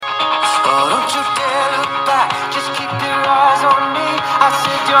you dare look back, just keep your eyes on me. I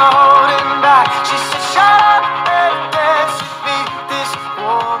said you're holding back. She said shut up and dance with me. This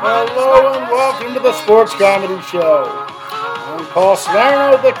woman. Hello and welcome to the Sports Comedy Show. I'm Paul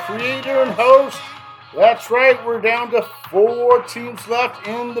Salerno, the creator and host. That's right, we're down to 4 teams left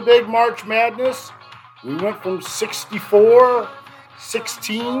in the big March Madness. We went from 64,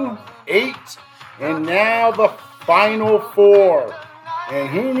 16, 8, and now the Final 4. And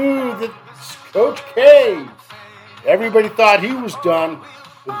who knew that Coach K, everybody thought he was done,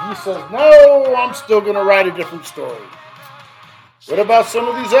 but he says, no, I'm still going to write a different story. What about some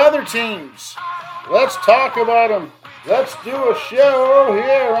of these other teams? Let's talk about them. Let's do a show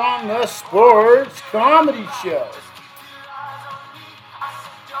here on the Sports Comedy Show.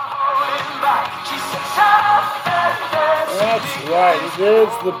 That's right, it is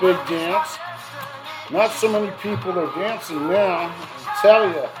the big dance. Not so many people are dancing now. I tell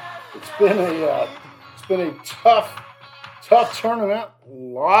you, it's been a tough tournament. A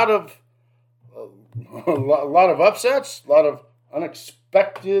lot of upsets, a lot of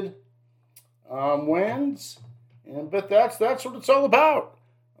unexpected wins, but that's what it's all about.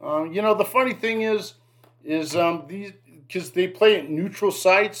 The funny thing is these, because they play at neutral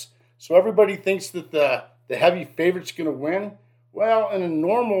sites, so everybody thinks that the heavy favorite's going to win. Well, in a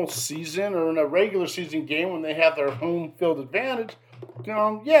normal season or in a regular season game when they have their home field advantage,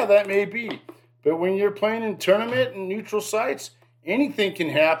 yeah, that may be. But when you're playing in tournament and neutral sites, anything can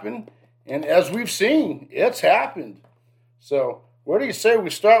happen. And as we've seen, it's happened. So what do you say we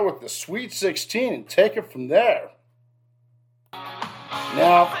start with the Sweet 16 and take it from there?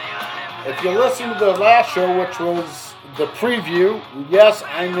 Now, if you listen to the last show, which was the preview, yes,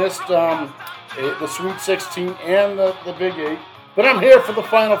 I missed the Sweet 16 and the Big 8. But I'm here for the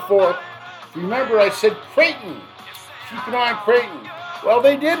Final 4. Remember, I said Creighton. Keep an eye on Creighton. Well,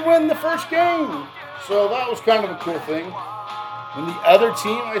 they did win the first game. So that was kind of a cool thing. And the other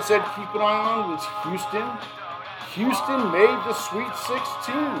team I said keep an eye on was Houston. Houston made the Sweet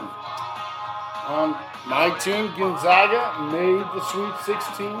 16. My team, Gonzaga, made the Sweet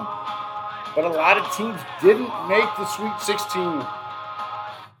 16. But a lot of teams didn't make the Sweet 16.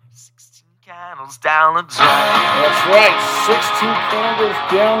 Down the drain. That's right, 16 candles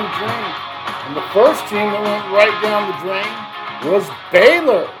down the drain. And the first team that went right down the drain was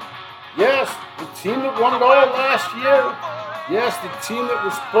Baylor. Yes, the team that won it all last year. Yes, the team that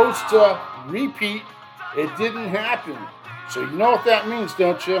was supposed to repeat. It didn't happen. So you know what that means,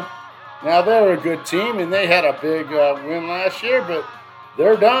 don't you? Now, they're a good team, and they had a big win last year, but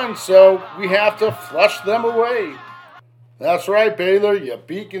they're done, so we have to flush them away. That's right, Baylor. You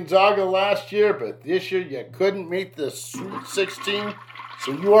beat Gonzaga last year, but this year you couldn't meet the Sweet 16.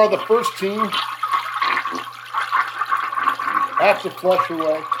 So you are the first team. You have to flush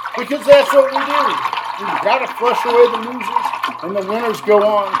away. Because that's what we do. We've got to flush away the losers, and the winners go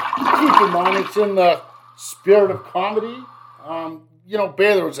on. Keep in mind, it's in the spirit of comedy.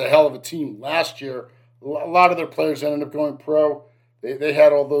 Baylor was a hell of a team last year. A lot of their players ended up going pro. They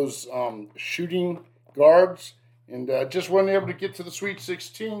had all those shooting guards. And just weren't able to get to the Sweet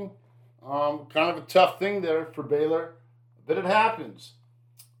 16. Kind of a tough thing there for Baylor. But it happens.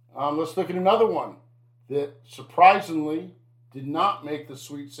 Let's look at another one that surprisingly did not make the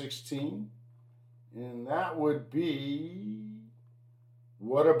Sweet 16. And that would be,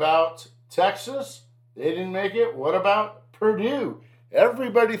 what about Texas? They didn't make it. What about Purdue?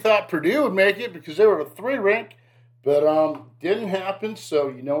 Everybody thought Purdue would make it because they were a 3 rank. But didn't happen, so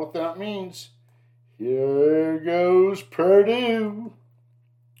you know what that means. Here goes Purdue.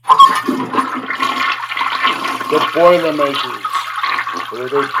 The Boilermakers. Or are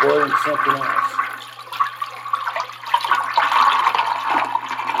they boiling something else?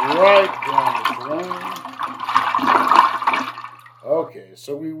 Right down the drain. Okay,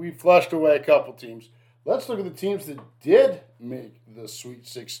 so we flushed away a couple teams. Let's look at the teams that did make the Sweet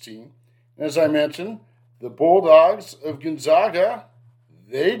 16. As I mentioned, the Bulldogs of Gonzaga,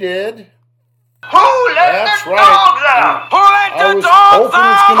 they did. Who let the dogs out? Who let the dogs out? I was hoping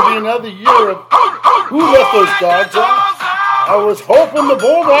it's going to be another year of who let those dogs out. I was hoping the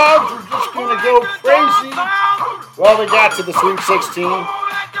Bulldogs were just going to go crazy. Well, they got to the Sweet 16,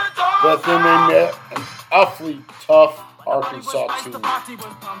 but then they met an awfully tough Arkansas team.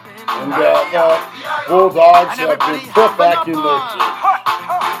 And the Bulldogs have been put back in their game.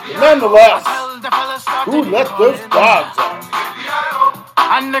 But nonetheless, who let those dogs out?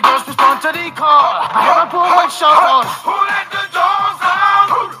 And the girls respond to the call. Liverpool will shout out. Who let the dogs out?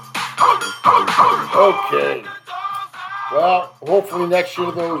 Okay. Well, hopefully next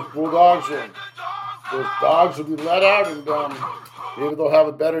year those dogs will be let out, and maybe they'll have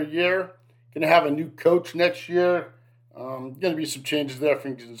a better year. going to have a new coach next year. Going to be some changes there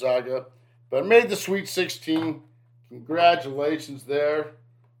from Gonzaga. But made the Sweet 16. Congratulations there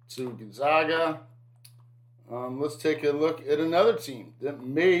to Gonzaga. Let's take a look at another team that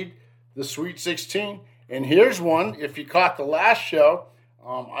made the Sweet 16. And here's one. If you caught the last show,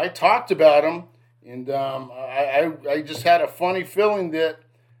 I talked about them. And I just had a funny feeling that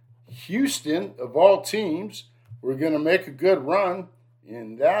Houston, of all teams, were going to make a good run.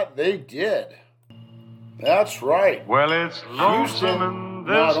 And that they did. That's right. Well, it's Houston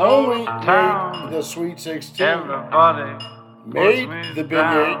not only made the Sweet 16, made the Big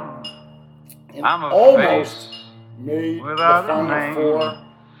 8, and almost made the Final Four.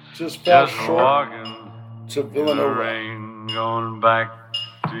 Just fell short to Villanova. Going back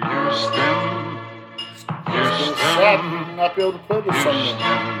to Houston. Houston is sad not be able to play this Sunday.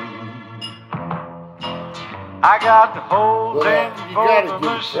 I got the whole But thing you for got the to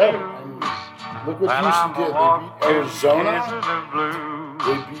give it credit. I mean, look what Houston did. They beat Arizona.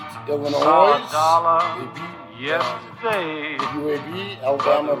 They beat Illinois. They beat yesterday. UAB,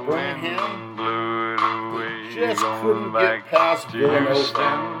 Alabama, Birmingham. They just couldn't get past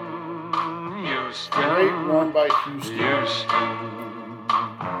Villanova. Great run by Houston.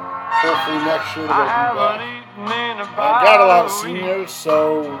 Hopefully next year they'll be back. Got a lot of seniors,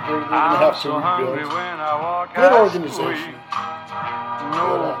 so they're going to have to rebuild. Good organization.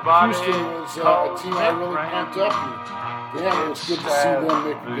 But, Houston was a team I really pumped up. And, damn, it was good to see them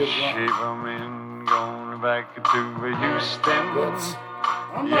make a good run. But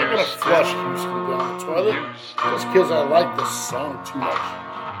I'm not going to flush Houston down the toilet just because I like the song too much.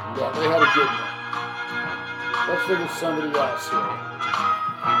 Yeah, they had a good one. Let's look at somebody else here.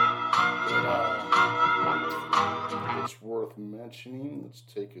 It's worth mentioning. Let's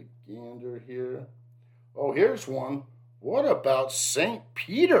take a gander here. Oh, here's one. What about St.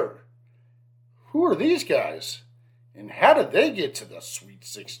 Peter? Who are these guys? And how did they get to the Sweet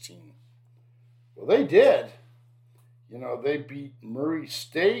 16? Well, they did. You know, they beat Murray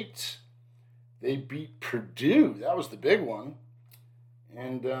State. They beat Purdue. That was the big one.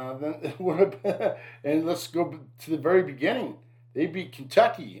 And then and let's go to the very beginning. They beat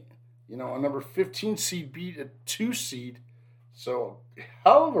Kentucky. You know, a number 15 seed beat a 2 seed. So,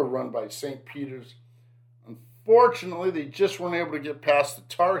 hell of a run by St. Peter's. Unfortunately, they just weren't able to get past the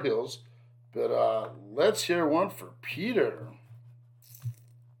Tar Heels. But let's hear one for Peter.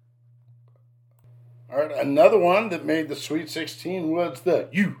 All right, another one that made the Sweet 16 was the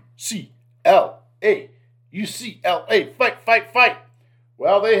UCLA. UCLA, fight, fight, fight.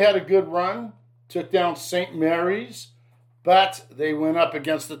 Well, they had a good run. Took down St. Mary's. But they went up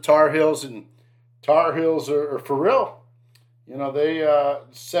against the Tar Heels, and Tar Heels are for real. You know, they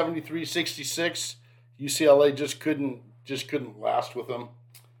 73-66. UCLA just couldn't last with them.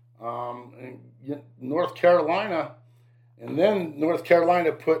 North Carolina, and then North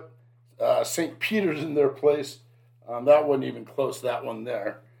Carolina put St. Peter's in their place. That wasn't even close, that one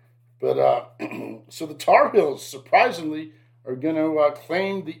there. But so the Tar Heels, surprisingly, are going to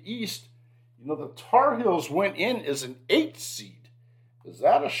claim the East. You know, the Tar Heels went in as an 8 seed. Is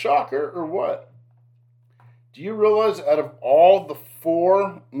that a shocker or what? Do you realize out of all the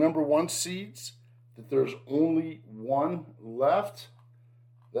 4 number 1 seeds that there's only 1 left?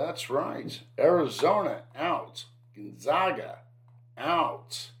 That's right. Arizona out. Gonzaga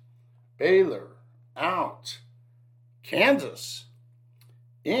out. Baylor out. Kansas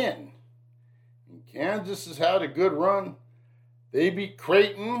in. And Kansas has had a good run. They beat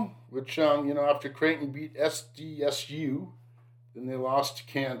Creighton, which, after Creighton beat SDSU, then they lost to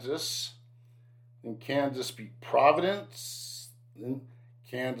Kansas. Then Kansas beat Providence. Then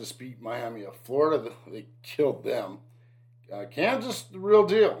Kansas beat Miami of Florida. They killed them. Kansas, the real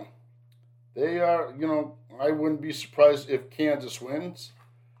deal. They are, I wouldn't be surprised if Kansas wins.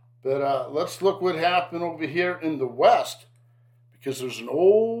 But let's look what happened over here in the West, because there's an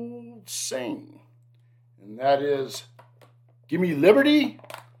old saying, and that is, give me Liberty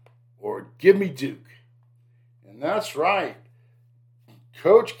or give me Duke. And that's right.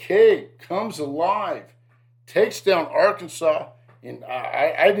 Coach K comes alive, takes down Arkansas, and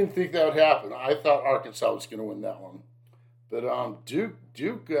I didn't think that would happen. I thought Arkansas was going to win that one. But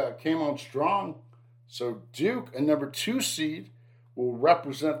Duke came on strong. So Duke, a number 2 seed, will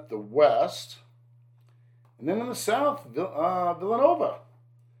represent the West. And then in the South, Villanova.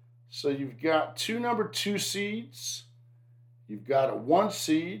 So you've got 2 number 2 seeds. You've got a 1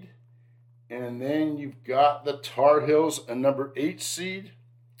 seed. And then you've got the Tar Heels, a number 8 seed.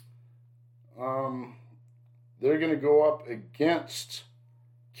 They're going to go up against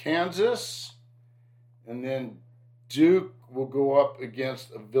Kansas. And then Duke will go up against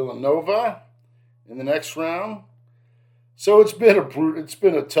Villanova in the next round. So it's been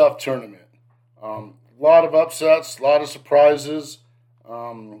a tough tournament. A lot of upsets, a lot of surprises,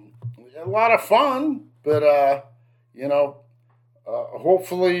 a lot of fun. But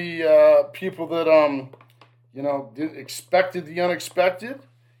hopefully people that expected the unexpected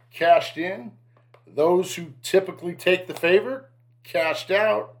cashed in. Those who typically take the favorite cashed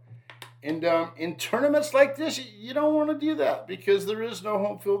out. And in tournaments like this, you don't want to do that because there is no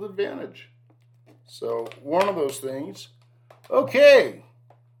home field advantage. So one of those things. Okay,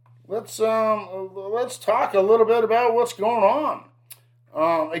 let's talk a little bit about what's going on.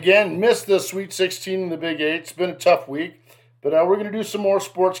 Again, missed the Sweet 16 and the Big 8. It's been a tough week, but we're going to do some more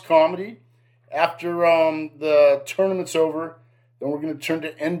sports comedy after the tournament's over. Then we're going to turn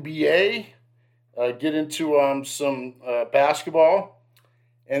to NBA, get into some basketball.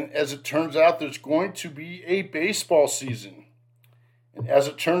 And as it turns out, there's going to be a baseball season. And as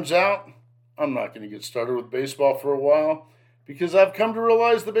it turns out, I'm not going to get started with baseball for a while because I've come to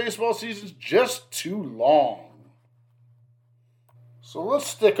realize the baseball season's just too long. So let's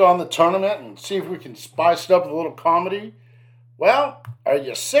stick on the tournament and see if we can spice it up with a little comedy. Well, are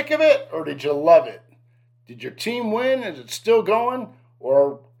you sick of it or did you love it? Did your team win? Is it still going?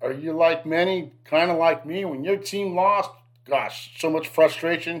 Or are you like many, kind of like me, when your team lost? Gosh, so much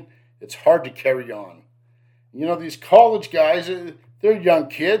frustration, it's hard to carry on. These college guys, they're young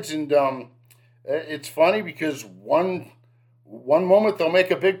kids, and it's funny because one moment they'll make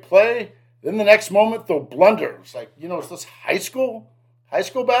a big play, then the next moment they'll blunder. It's like, is this high school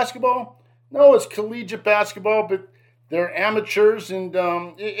basketball? No, it's collegiate basketball, but they're amateurs, and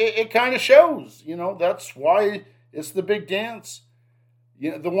it kind of shows. That's why it's the big dance.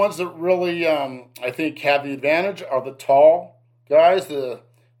 The ones that really, I think, have the advantage are the tall guys,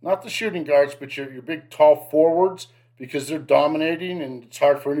 not the shooting guards, but your big, tall forwards, because they're dominating, and it's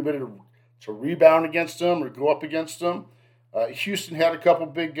hard for anybody to rebound against them or go up against them. Houston had a couple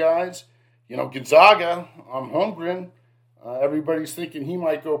big guys. Gonzaga, Holmgren, everybody's thinking he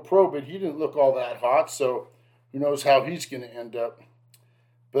might go pro, but he didn't look all that hot, so who knows how he's going to end up.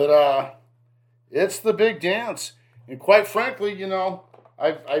 But it's the big dance. And quite frankly,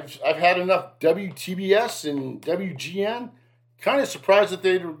 I've had enough WTBS and WGN. Kind of surprised that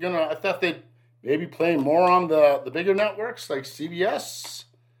they were I thought they'd maybe play more on the bigger networks like CBS.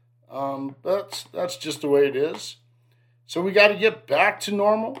 But that's just the way it is. So we got to get back to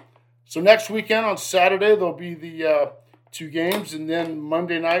normal. So next weekend on Saturday there'll be the 2 games, and then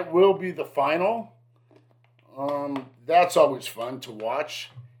Monday night will be the final. That's always fun to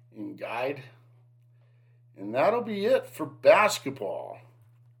watch and guide. And that'll be it for basketball.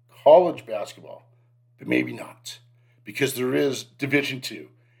 College basketball, but maybe not, because there is Division II,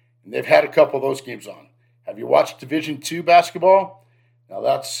 and they've had a couple of those games on. Have you watched Division II basketball?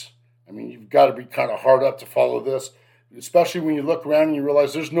 Now you've got to be kind of hard up to follow this, especially when you look around and you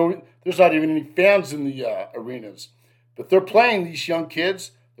realize there's not even any fans in the arenas, but they're playing these young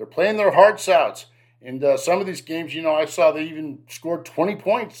kids. They're playing their hearts out, and some of these games, I saw they even scored 20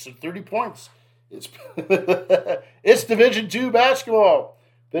 points or 30 points. It's it's Division II basketball.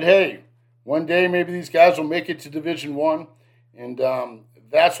 But hey, one day maybe these guys will make it to Division I, and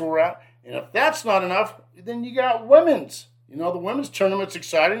that's where we're at. And if that's not enough, then you got women's. The women's tournament's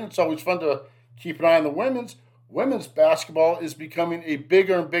exciting. It's always fun to keep an eye on the women's. Women's basketball is becoming a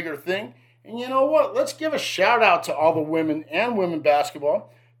bigger and bigger thing. And you know what? Let's give a shout out to all the women and women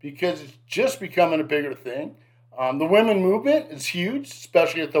basketball because it's just becoming a bigger thing. The women movement is huge,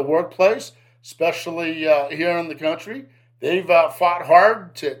 especially at the workplace, especially here in the country. They've fought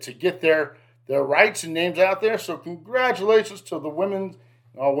hard to get their rights and names out there. So congratulations to the women's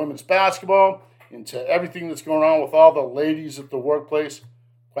basketball and to everything that's going on with all the ladies at the workplace.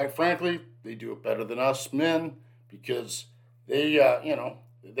 Quite frankly, they do it better than us men because they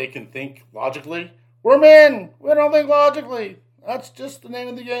can think logically. We're men. We don't think logically. That's just the name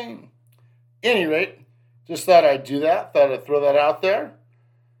of the game. Any rate, just thought I'd do that. Thought I'd throw that out there.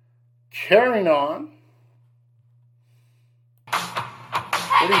 Carrying on.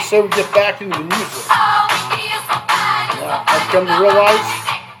 What do you say we get back into the music? I've come to realize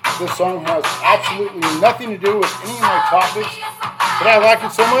this song has absolutely nothing to do with any of my topics, but I like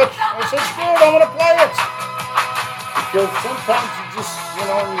it so much, I said, screw it, I'm going to play it. Because sometimes you just,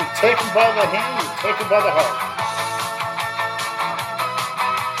 you take it by the hand, you take it by the heart.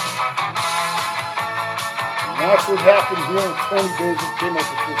 And that's what happened here in 20 days that came up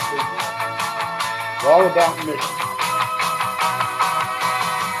with this thing. It's all about mission.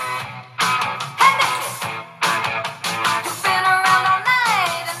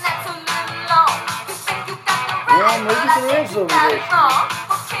 Maybe there is Kansas organization.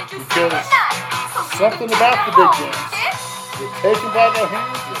 Because something about the big games. You're taken by the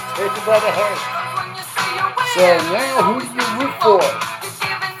hands, you're taken by the heart. So now, who do you root for?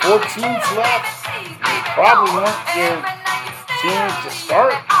 4 teams left. You probably want your team to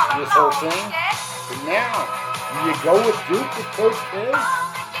start this whole thing. But now, do you go with Duke with Coach K?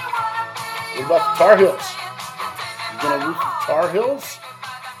 What about the Tar Heels? You gonna root for the Tar Heels?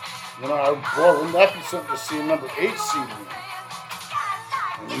 You know, boy, wouldn't that be something to see a number 8 seed win?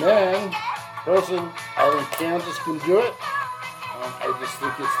 And then, personally, I think Kansas can do it. I just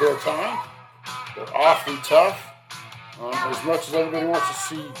think it's their time. They're awfully tough. As much as everybody wants to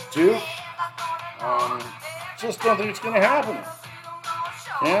see Duke, just don't think it's going to happen.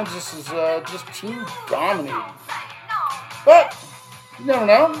 Kansas is just too dominating. But, you never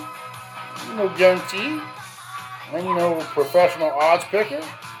know. No guarantee. And professional odds picker.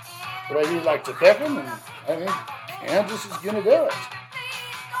 But I do like to pick them, and I think Kansas is going to do it.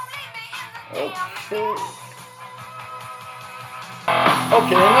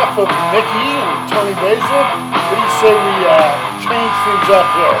 Okay, enough of Mickey and Tony Basil. What do you say we change things up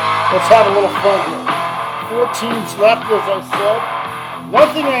here? Let's have a little fun here. 4 teams left, as I said. One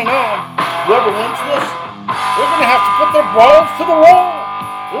thing I know, whoever wins this, they're going to have to put their balls to the wall.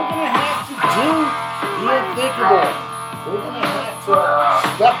 They're going to have to do the unthinkable. They're going to have to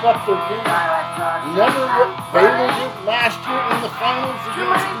step up their game. Remember what Baylor did last year in the finals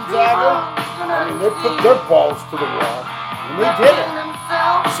against Gonzaga? I mean, they put their balls to the wall, and they did it.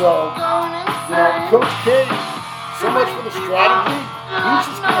 So, Coach K, so much for the strategy. He's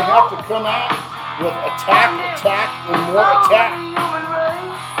just going to have to come out with attack, and more attack.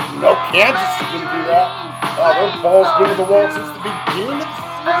 Kansas is going to do that. Their balls been to the wall since the beginning of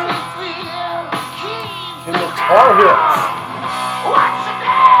the season. And the Tar Heels,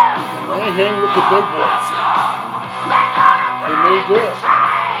 and they hang with the big boys. They may do it.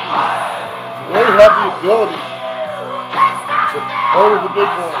 They have the ability to play with the big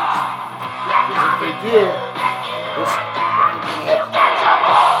boys. Because if they do, this is going to happen.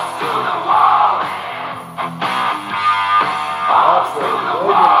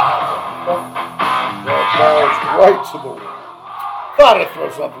 Balls right to the wall. Thought I'd throw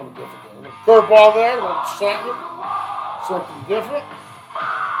something different. A curveball there, a little something different.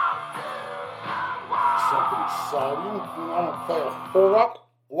 Something exciting. I'm going to play a whole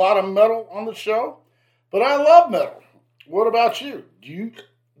lot of metal on the show, but I love metal. What about you? Do you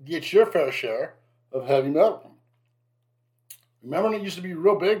get your fair share of heavy metal? Remember when it used to be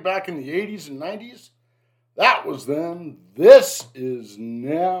real big back in the 80s and 90s? That was then. This is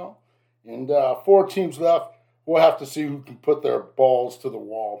now. And 4 teams left. We'll have to see who can put their balls to the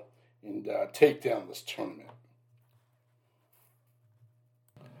wall and take down this tournament.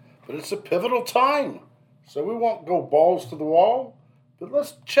 But it's a pivotal time. So we won't go balls to the wall. But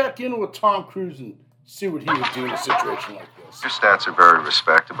let's check in with Tom Cruise and see what he would do in a situation like this. Your stats are very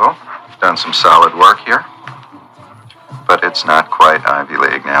respectable. Done some solid work here. But it's not quite Ivy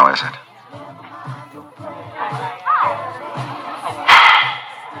League now, is it?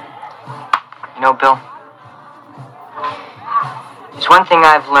 Bill, there's one thing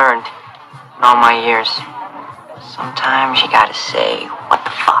I've learned in all my years. Sometimes you gotta say, what the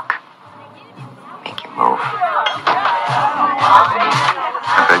fuck? Make your move.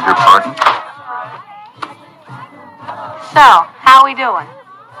 I beg your pardon? So, how we doing?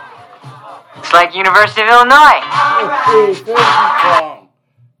 It's like University of Illinois. Okay, thank you, Tom.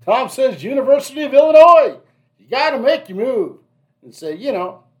 Tom says University of Illinois. You gotta make your move. And say,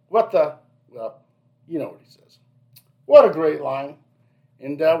 what the... Well, you know what he says. What a great line.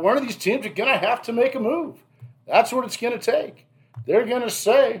 And one of these teams are going to have to make a move. That's what it's going to take. They're going to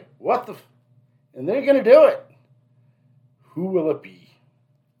say, and they're going to do it. Who will it be?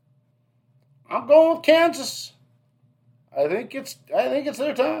 I'm going with Kansas. I think it's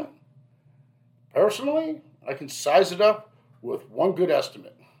their time. Personally, I can size it up with one good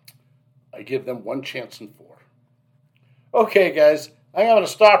estimate. I give them 1 chance in 4. Okay, guys, I'm going to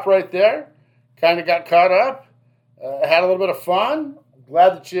stop right there. Kind of got caught up. Had a little bit of fun.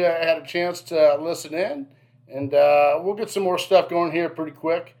 Glad that you had a chance to listen in. And we'll get some more stuff going here pretty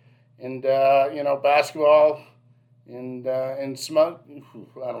quick. And, basketball and some other,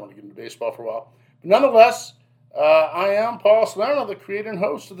 I don't want to get into baseball for a while. But nonetheless, I am Paul Salerno, the creator and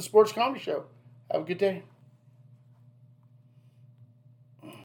host of the Sports Comedy Show. Have a good day.